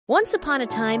Once upon a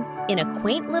time, in a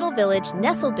quaint little village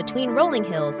nestled between rolling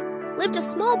hills, lived a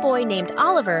small boy named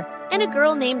Oliver and a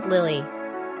girl named Lily.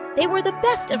 They were the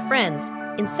best of friends,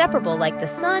 inseparable like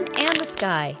the sun and the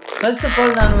sky. First of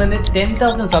all, we have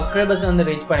 10,000 subscribers on the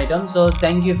reach panitam, so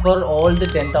thank you for all the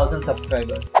 10,000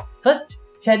 subscribers. First,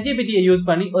 Chatgpt use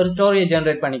பண்ணி ஒரு ஸ்டோரியை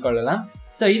generate பண்ணிக்கொள்ளலாம்.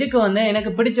 So இதுக்கு வந்து எனக்கு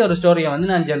பிடிச்ச ஒரு ஸ்டோரியை வந்து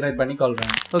நான் ஜெனரேட்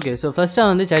பண்ணிக்கொள்றேன். ஓகே, ஸோ ஃபர்ஸ்ட்டாக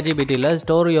வந்து Chatgptல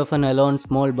story of an alone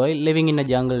small boy living in அ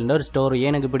ஜங்கிள்ன்ற ஒரு ஸ்டோரியை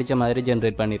எனக்கு பிடிச்ச மாதிரி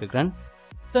ஜென்ரேட் பண்ணியிருக்கிறேன்.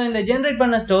 ஸோ இந்த ஜென்ரேட்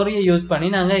பண்ண ஸ்டோரியை யூஸ் பண்ணி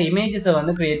நாங்கள் இமேஜஸை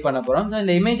வந்து கிரியேட் பண்ண போகிறோம். ஸோ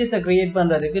இந்த இமேஜஸை கிரியேட்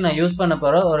பண்ணுறதுக்கு நான் யூஸ் பண்ண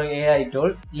போகிற ஒரு ஏஐ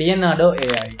டூல் லியனார்டோ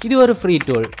ஏஐ. இது ஒரு ஃப்ரீ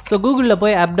டூல். ஸோ கூகுளில்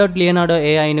போய் app.leanardo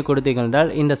ai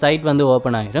கொடுத்தீங்கன்றால் இந்த சைட் வந்து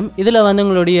ஓப்பன் ஆகிடும். இதில் வந்து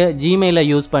உங்களுடைய ஜிமெயிலை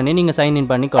யூஸ் பண்ணி நீங்கள்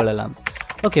சைன்இன் பண்ணி கொள்ளலாம்.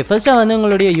 ஓகே, ஃபர்ஸ்ட்டாக வந்து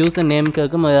உங்களுடைய யூசர் நேம்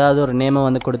கேட்கும் ஏதாவது ஒரு நேமை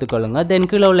வந்து கொடுத்துக்கொள்ளுங்க. தென்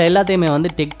கீழே உள்ள எல்லாத்தையுமே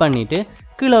வந்து டிக் பண்ணிவிட்டு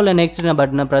கீழே உள்ள நெக்ஸ்ட்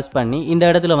பட்டனை ப்ரெஸ் பண்ணி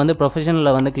இந்த இடத்துல வந்து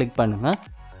ப்ரொஃபஷனலில் வந்து கிளிக் பண்ணுங்கள்.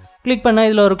 கிளிக் பண்ணால்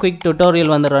இதில் ஒரு குயிக்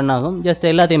டுட்டோரியல் வந்து ரன் ஆகும்.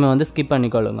 ஜஸ்ட் எல்லாத்தையுமே வந்து ஸ்கிப்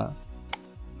பண்ணிக்கொள்ளுங்க.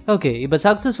 ஓகே, இப்போ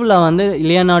சக்ஸஸ்ஃபுல்லாக வந்து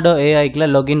லியனார்டோ ஏஐக்குள்ள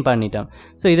லாகின் பண்ணிட்டோம்.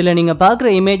 ஸோ இதில் நீங்கள் பார்க்குற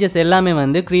இமேஜஸ் எல்லாமே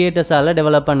வந்து கிரியேட்டர்ஸால்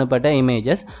டெவலப் பண்ணப்பட்ட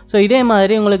இமேஜஸ். ஸோ இதே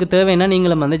மாதிரி உங்களுக்கு தேவைன்னா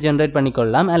நீங்களும் வந்து ஜென்ரேட்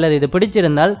பண்ணிக்கொள்ளலாம். அல்லது இது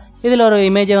பிடிச்சிருந்தால் இதில் ஒரு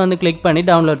இமேஜை வந்து கிளிக் பண்ணி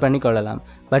டவுன்லோட் பண்ணிக்கொள்ளலாம்.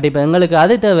 பட் இப்போ எங்களுக்கு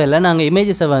அது தேவையில்லை, நாங்கள்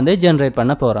இமேஜஸை வந்து ஜென்ரேட்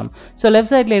பண்ண போகிறோம். ஸோ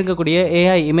லெஃப்ட் சைடில் இருக்கக்கூடிய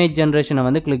ஏஐ இமேஜ் ஜென்ரேஷனை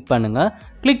வந்து கிளிக் பண்ணுங்கள்.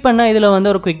 கிளிக் பண்ணால் இதில்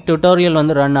வந்து ஒரு குயிக் டுட்டோரியல்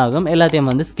வந்து ரன் ஆகும்.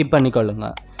 எல்லாத்தையும் வந்து ஸ்கிப் பண்ணிக்கொள்ளுங்க.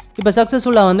 இப்போ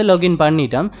சக்ஸஸ்ஃபுல்லாக வந்து லாகின்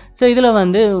பண்ணிட்டோம். ஸோ இதில்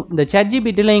வந்து இந்த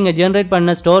Chatgptல இங்கே ஜென்ரேட்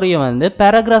பண்ண ஸ்டோரியை வந்து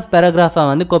பேராகிராஃபாக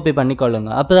வந்து காப்பி பண்ணிக்கொள்ளுங்க.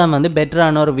 அப்போ தான் வந்து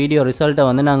பெட்டரான ஒரு வீடியோ ரிசல்ட்டை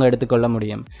வந்து நாங்கள் எடுத்துக்கொள்ள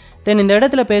முடியும். தென் இந்த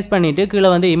இடத்துல பேஸ்ட் பண்ணிவிட்டு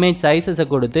கீழே வந்து இமேஜ் சைஸஸை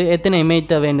கொடுத்து எத்தனை இமேஜ்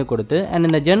தேவைன்னு கொடுத்து அண்ட்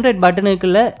இந்த ஜென்ரேட்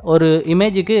பட்டனுக்குள்ள ஒரு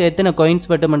இமேஜுக்கு எத்தனை காயின்ஸ்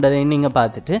பட்டுமன்றதையும் நீங்கள்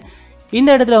பார்த்துட்டு இந்த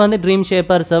இடத்துல வந்து ட்ரீம்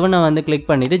ஷேப்பர் 7 வந்து கிளிக்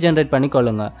பண்ணிவிட்டு ஜென்ரேட்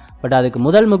பண்ணிக்கொள்ளுங்க. பட் அதுக்கு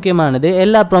முதல் முக்கியமானது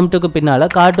எல்லா ப்ராம்ப்ட்டுக்கு பின்னால்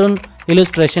கார்ட்டூன்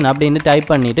இல்லுஸ்ட்ரேஷன் அப்படின்னு டைப்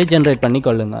பண்ணிவிட்டு ஜென்ரேட்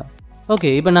பண்ணிக்கொள்ளுங்க. ஓகே,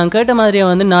 இப்போ நான் கேட்ட மாதிரியே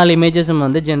வந்து 4 இமேஜஸும்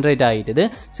வந்து ஜென்ரேட் ஆகிட்டுது.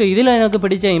 ஸோ இதில் எனக்கு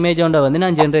பிடிச்ச இமேஜோட வந்து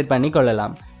நான் ஜென்ரேட் பண்ணி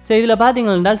கொள்ளலாம். ஸோ இதில்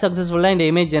பார்த்தீங்கன்னா சக்ஸஸ்ஃபுல்லாக இந்த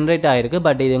இமேஜ் ஜென்ரேட் ஆகிருக்கு.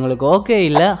 பட் இது உங்களுக்கு ஓகே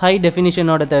இல்லை, ஹை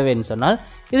டெஃபினிஷனோட தேவைன்னு சொன்னால்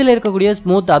இதில் இருக்கக்கூடிய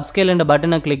ஸ்மூத் அப்ஸ்கேல் என்ற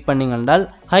பட்டனை கிளிக் பண்ணிங்கன்றால்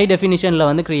ஹை டெஃபினிஷனில்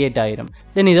வந்து கிரியேட் ஆகிடும்.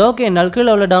 தென் இது ஓகே என்னால்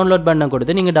கீழே உள்ள டவுன்லோட் பட்டனை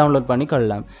கொடுத்து நீங்கள் டவுன்லோட் பண்ணி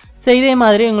கொள்ளலாம். ஸோ இதே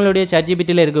மாதிரி உங்களுடைய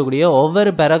Chatgptல இருக்கக்கூடிய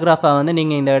ஒவ்வொரு பேராகிராஃபாக வந்து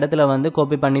நீங்கள் இந்த இடத்துல வந்து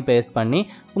காப்பி பண்ணி பேஸ்ட் பண்ணி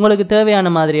உங்களுக்கு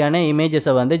தேவையான மாதிரியான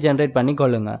இமேஜஸை வந்து ஜென்ரேட் பண்ணி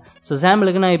கொள்ளுங்க. ஸோ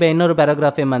சாம்பிளுக்கு நான் இப்போ இன்னொரு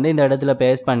பேராகிராஃபையும் வந்து இந்த இடத்துல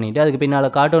பேஸ்ட் பண்ணிவிட்டு அதுக்கு பின்னால்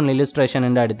கார்ட்டூன்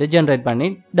இல்லுஸ்ட்ரேஷன் எடுத்து ஜென்ரேட் பண்ணி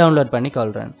டவுன்லோட் பண்ணி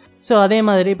கொள்கிறேன். ஸோ அதே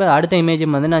மாதிரி இப்போ அடுத்த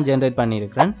இமேஜும் வந்து நான் ஜென்ரேட்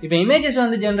பண்ணியிருக்கிறேன். இப்போ இமேஜஸ்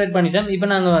வந்து ஜென்ரேட் பண்ணிட்டோம். இப்போ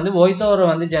நாங்கள் வந்து வாய்ஸ் ஓவரை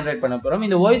வந்து ஜென்ரேட் பண்ண போகிறோம்.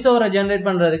 இந்த வாய்ஸ் ஓவரை ஜென்ரேட்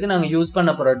பண்ணுறதுக்கு நாங்கள் யூஸ்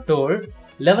பண்ண போகிற டூல்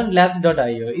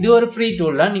 11labs.io. இது ஒரு ஃப்ரீ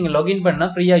டூல் தான். நீங்கள் லாகின்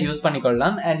பண்ணால் ஃப்ரீயாக யூஸ்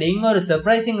பண்ணிக்கொள்ளலாம். அண்ட் இங்கே ஒரு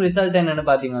சர்ப்ரைசிங் ரிசல்ட் என்னென்னு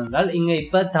பார்த்தீங்கன்னா இங்கே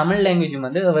இப்போ தமிழ் லாங்குவேஜ்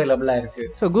வந்து அவைலபிளாக இருக்குது.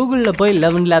 ஸோ கூகுளில் போய்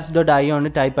 11labs.io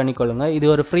டைப் பண்ணிக்கொள்ளுங்க. இது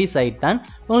ஒரு ஃப்ரீ சைட் தான்.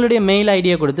 உங்களுடைய மெயில்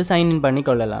ஐடியை கொடுத்து சைன்இன்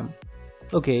பண்ணிக்கொள்ளலாம்.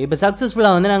 ஓகே, இப்போ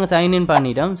சக்ஸஸ்ஃபுல்லாக வந்து நாங்கள் சைன்இன்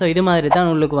பண்ணிட்டோம். ஸோ இது மாதிரி தான்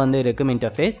உங்களுக்கு வந்து இருக்கும்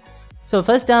இன்டர்ஃபேஸ். ஸோ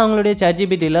ஃபர்ஸ்ட்டாக உங்களுடைய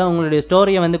Chatgptல உங்களுடைய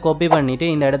ஸ்டோரியை வந்து காப்பி பண்ணிவிட்டு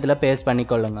இந்த இடத்துல பேஸ்ட்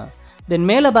பண்ணிக்கொள்ளுங்க. தென்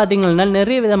மேலே பார்த்தீங்கன்னா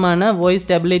நிறைய விதமான வாய்ஸ்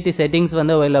ஸ்டெபிலிட்டி செட்டிங்ஸ்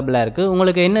வந்து அவைலபிளாக இருக்குது.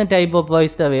 உங்களுக்கு என்ன டைப் ஆஃப்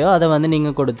வாய்ஸ் தேவையோ அதை வந்து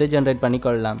நீங்கள் கொடுத்து ஜென்ரேட்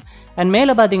பண்ணிக்கொள்ளலாம். அண்ட்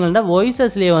மேலே பார்த்தீங்கன்னா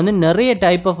வாய்ஸஸ்லேயே வந்து நிறைய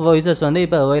டைப் ஆஃப் வாய்ஸஸ் வந்து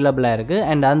இப்போ அவைலபிளாக இருக்குது.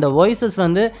 அண்ட் அந்த வாய்ஸஸ்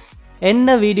வந்து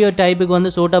எந்த வீடியோ டைப்புக்கு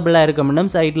வந்து சூட்டபிளாக இருக்கும்னு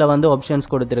சைட்டில் வந்து ஆப்ஷன்ஸ்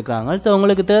கொடுத்துருக்காங்க. ஸோ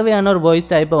உங்களுக்கு தேவையான ஒரு வாய்ஸ்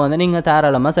டைப்பை வந்து நீங்கள்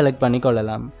தாராளமாக செலக்ட்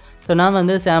பண்ணிக்கொள்ளலாம். ஸோ நான்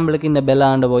வந்து சாம்பிளுக்கு இந்த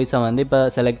பெல்லாண்ட வாய்ஸை வந்து இப்போ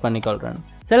செலக்ட் பண்ணிக்கொள்கிறேன்.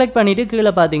 செலக்ட் பண்ணிவிட்டு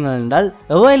கீழே பார்த்தீங்கன்னா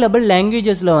அவைலபிள்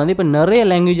லாங்குவேஜஸில் வந்து இப்போ நிறைய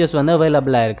லாங்குவேஜஸ் வந்து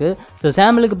அவைலபிளாக இருக்குது. ஸோ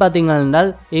சாம்பிளுக்கு பார்த்தீங்கன்னா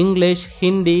இங்கிலீஷ்,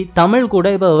 ஹிந்தி, தமிழ்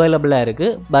கூட இப்போ அவைலபிளாக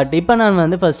இருக்குது. பட் இப்போ நான்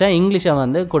வந்து ஃபர்ஸ்ட்டாக இங்கிலீஷை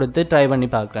வந்து கொடுத்து ட்ரை பண்ணி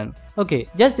பார்க்குறேன். ஓகே,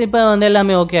 ஜஸ்ட் இப்போ வந்து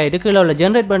எல்லாமே ஓகே ஆகிட்டு கீழே உள்ள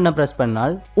ஜென்ரேட் பண்ண ப்ரெஸ்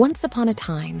பண்ணால் Once upon a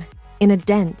time, in a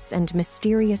dense and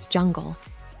mysterious jungle,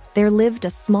 there lived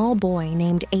a small boy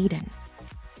named Aiden.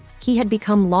 He had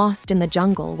become lost in the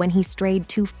jungle when he strayed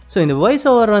too far. So இந்த voice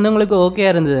over வந்து உங்களுக்கு okay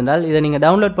இருந்ததுனால் இதை நீங்கள்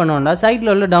download பண்ணோன்னா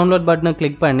சைட்டில் உள்ள download பட்டனை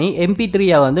கிளிக் பண்ணி MP3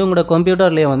 வந்து உங்களோட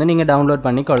கம்ப்யூட்டர்லேயே வந்து நீங்கள் டவுன்லோட்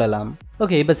பண்ணி கொள்ளலாம்.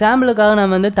 ஓகே, இப்போ சாம்பிளுக்காக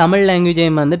நான் வந்து தமிழ்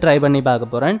லாங்குவேஜையும் வந்து ட்ரை பண்ணி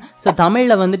பார்க்க போகிறேன். ஸோ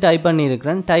தமிழில் வந்து டைப்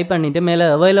பண்ணியிருக்கிறேன். டைப் பண்ணிவிட்டு மேலே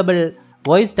அவைலபிள்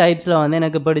வாய்ஸ் டைப்ஸில் வந்து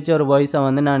எனக்கு பிடிச்ச ஒரு வாய்ஸை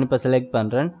வந்து நான் இப்போ செலக்ட்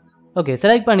பண்ணுறேன். ஓகே,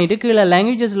 செலக்ட் பண்ணிவிட்டு கீழே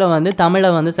லாங்குவேஜஸில் வந்து தமிழை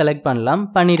வந்து செலக்ட் பண்ணலாம்.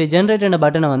 பண்ணிவிட்டு ஜென்ரேட் என்ற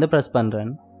பட்டனை வந்து ப்ரெஸ்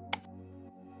பண்ணுறேன்.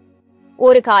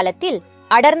 ஒரு காலத்தில்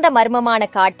அடர்ந்த மர்மமான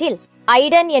காட்டில்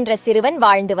ஐடன் என்ற சிறுவன்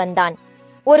வாழ்ந்து வந்தான்.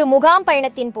 ஒரு முகாம்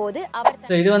பயணத்தின் போது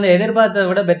அவர் இது வந்து எதிர்பார்த்ததை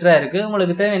விட பெட்டரா இருக்கு.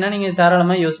 உங்களுக்கு தேவைன்னா நீங்க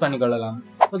தாராளமா யூஸ் பண்ணிக்கொள்ளலாம்.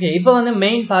 ஓகே, இப்போ வந்து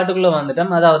மெயின் பார்ட்டுக்குள்ள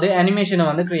வந்துட்டோம். அதாவது அனிமேஷனை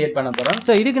வந்து கிரியேட் பண்ண போறோம்.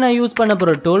 ஸோ இதுக்கு நான் யூஸ் பண்ண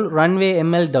போகிற டூல்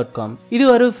runwayml.com. இது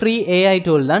ஒரு ஃப்ரீ ஏஐ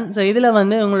டூல் தான். ஸோ இதில்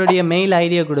வந்து உங்களுடைய மெயில்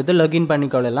ஐடியா கொடுத்து லாகின்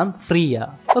பண்ணிக்கொள்ளலாம் ஃப்ரீயா.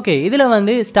 ஓகே, இதில்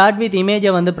வந்து ஸ்டார்ட் வித்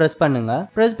இமேஜை வந்து ப்ரெஸ் பண்ணுங்க.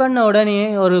 ப்ரெஸ் பண்ண உடனே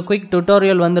ஒரு குயிக்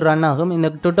டுட்டோரியல் வந்து ரன் ஆகும்.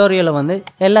 இந்த டுட்டோரியலை வந்து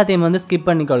எல்லாத்தையும் வந்து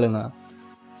ஸ்கிப் பண்ணிக்கொள்ளுங்க.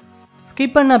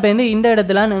 ஸ்கிப் பண்ண பேருந்து இந்த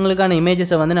இடத்துல எங்களுக்கான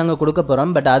இமேஜஸை வந்து நாங்கள் கொடுக்க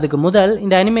போகிறோம். பட் அதுக்கு முதல்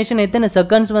இந்த அனிமேஷன் எத்தனை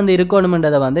செகண்ட்ஸ் வந்து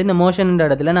இருக்கணும்ன்றதை வந்து இந்த மோஷன்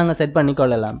இடத்துல நாங்கள் செட்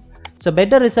பண்ணிக்கொள்ளலாம். ஸோ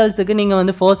பெட்டர் ரிசல்ட்ஸுக்கு நீங்கள்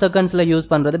வந்து 4 செகண்ட்ஸில்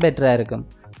யூஸ் பண்ணுறது பெட்டராக இருக்கும்.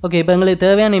 ஓகே, இப்போ எங்களுக்கு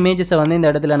தேவையான இமேஜஸை வந்து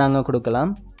இந்த இடத்துல நாங்கள்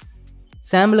கொடுக்கலாம்.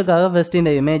 சாம்பிளுக்காக ஃபர்ஸ்ட்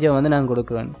இந்த இமேஜை வந்து நான்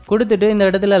கொடுக்குறேன். கொடுத்துட்டு இந்த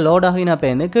இடத்துல லோட் ஆகினா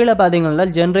பேருந்து கீழே பார்த்தீங்கன்னா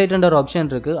ஜென்ரேட்ன்ற ஒரு ஆப்ஷன்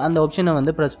இருக்குது. அந்த ஆப்ஷனை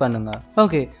வந்து ப்ரெஸ் பண்ணுங்கள்.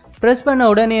 ஓகே, ப்ரெஸ் பண்ண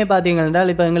உடனே பார்த்தீங்கன்னா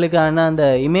இப்போ எங்களுக்கான அந்த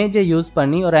இமேஜை யூஸ்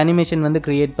பண்ணி ஒரு அனிமேஷன் வந்து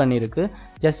க்ரியேட் பண்ணியிருக்கு.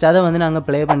 ஜஸ்ட் அதை வந்து நாங்கள்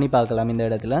ப்ளே பண்ணி பார்க்கலாம். இந்த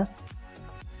இடத்துல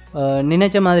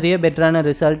நினைச்ச மாதிரியே பெட்டரான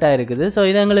ரிசல்ட்டாக இருக்குது. ஸோ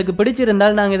இது எங்களுக்கு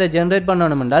பிடிச்சிருந்தால் நாங்கள் இதை ஜென்ரேட்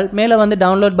பண்ணணும் என்றால் மேலே வந்து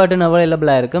டவுன்லோட் பட்டன்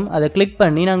அவைலபிளாக இருக்கும். அதை கிளிக்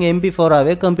பண்ணி நாங்கள்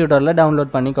MP4ஆகவே கம்ப்யூட்டரில்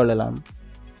டவுன்லோட் பண்ணி கொள்ளலாம்.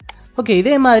 ஓகே,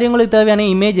 இதே மாதிரி உங்களுக்கு தேவையான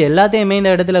இமேஜ் எல்லாத்தையுமே இந்த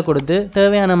இடத்துல கொடுத்து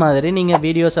தேவையான மாதிரி நீங்கள்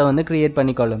வீடியோஸை வந்து க்ரியேட்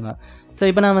பண்ணிக்கொள்ளுங்க. ஸோ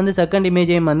இப்போ நான் வந்து செகண்ட்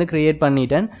இமேஜையும் வந்து க்ரியேட்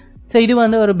பண்ணிட்டேன். ஸோ இது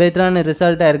வந்து ஒரு பெட்டரான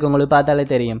ரிசல்ட்டாக இருக்குது, உங்களுக்கு பார்த்தாலே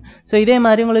தெரியும். ஸோ இதே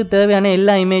மாதிரி உங்களுக்கு தேவையான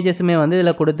எல்லா இமேஜஸுமே வந்து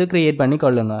இதில் கொடுத்து க்ரியேட் பண்ணி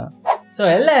கொள்ளுங்க. ஸோ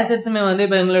எல்லா அசெட்ஸுமே வந்து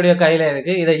இப்போ எங்களுடைய கையில்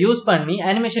இருக்குது. இதை யூஸ் பண்ணி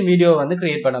அனிமேஷன் வீடியோ வந்து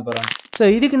கிரியேட் பண்ண போகிறோம். ஸோ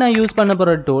இதுக்கு நான் யூஸ் பண்ண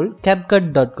போகிற டூல்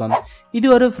CapCut.com. இது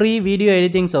ஒரு ஃப்ரீ வீடியோ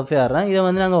எடிட்டிங் சாஃப்ட்வேர் தான். இதை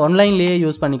வந்து நாங்கள் ஆன்லைன்லேயே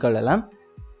யூஸ் பண்ணிக்கொள்ளலாம்.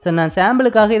 ஸோ நான்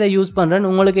சாம்பிளுக்காக இதை யூஸ் பண்ணுறேன்.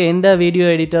 உங்களுக்கு எந்த வீடியோ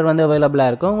எடிட்டர் வந்து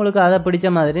அவைலபிளாக இருக்கோ உங்களுக்கு அதை பிடிச்ச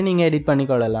மாதிரி நீங்கள் எடிட்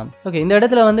பண்ணிக்கொள்ளலாம். ஓகே, இந்த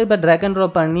இடத்துல வந்து இப்போ ட்ராக் அண்ட்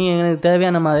ட்ராப் பண்ணி எனக்கு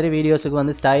தேவையான மாதிரி வீடியோஸுக்கு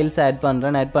வந்து ஸ்டைல்ஸ் ஆட்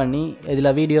பண்ணி இதில்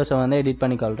வீடியோஸை வந்து எடிட்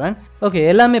பண்ணிக்கொள்கிறேன். ஓகே,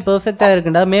 எல்லாமே பெர்ஃபெக்டாக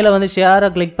இருக்குண்டா மேலே வந்து ஷேரை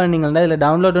கிளிக் பண்ணிங்கன்னா இதில்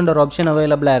டவுன்லோடுன்ற ஒரு ஆப்ஷன்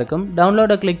அவைலபிளாக இருக்கும்.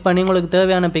 டவுன்லோடை கிளிக் பண்ணி உங்களுக்கு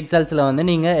தேவையான பிக்சல்ஸில் வந்து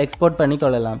நீங்கள் எக்ஸ்போர்ட்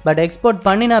பண்ணிக்கொள்ளலாம். பட் எக்ஸ்போர்ட்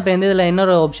பண்ணி நான் இப்போ இதில்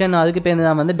இன்னொரு ஆப்ஷன் அதுக்கு பேருந்து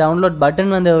தான் வந்து டவுன்லோட்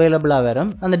பட்டன் வந்து அவைலபிளாக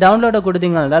வரும். அந்த டவுன்லோடை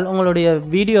கொடுத்தீங்கன்னா உங்களுடைய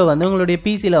வீடியோ வந்து உங்களுடைய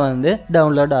பிசியில் வந்து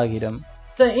டவுன்லோட் ஆகிடும்.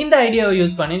 ஸோ இந்த ஐடியாவை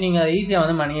யூஸ் பண்ணி நீங்கள் ஈஸியாக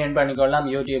வந்து மணி ஏர்ன் பண்ணிக்கொள்ளலாம்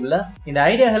யூடியூப்ல. இந்த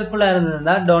ஐடியா ஹெல்ப்ஃபுல்லாக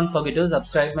இருந்ததுன்னா don't forget to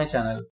subscribe my channel.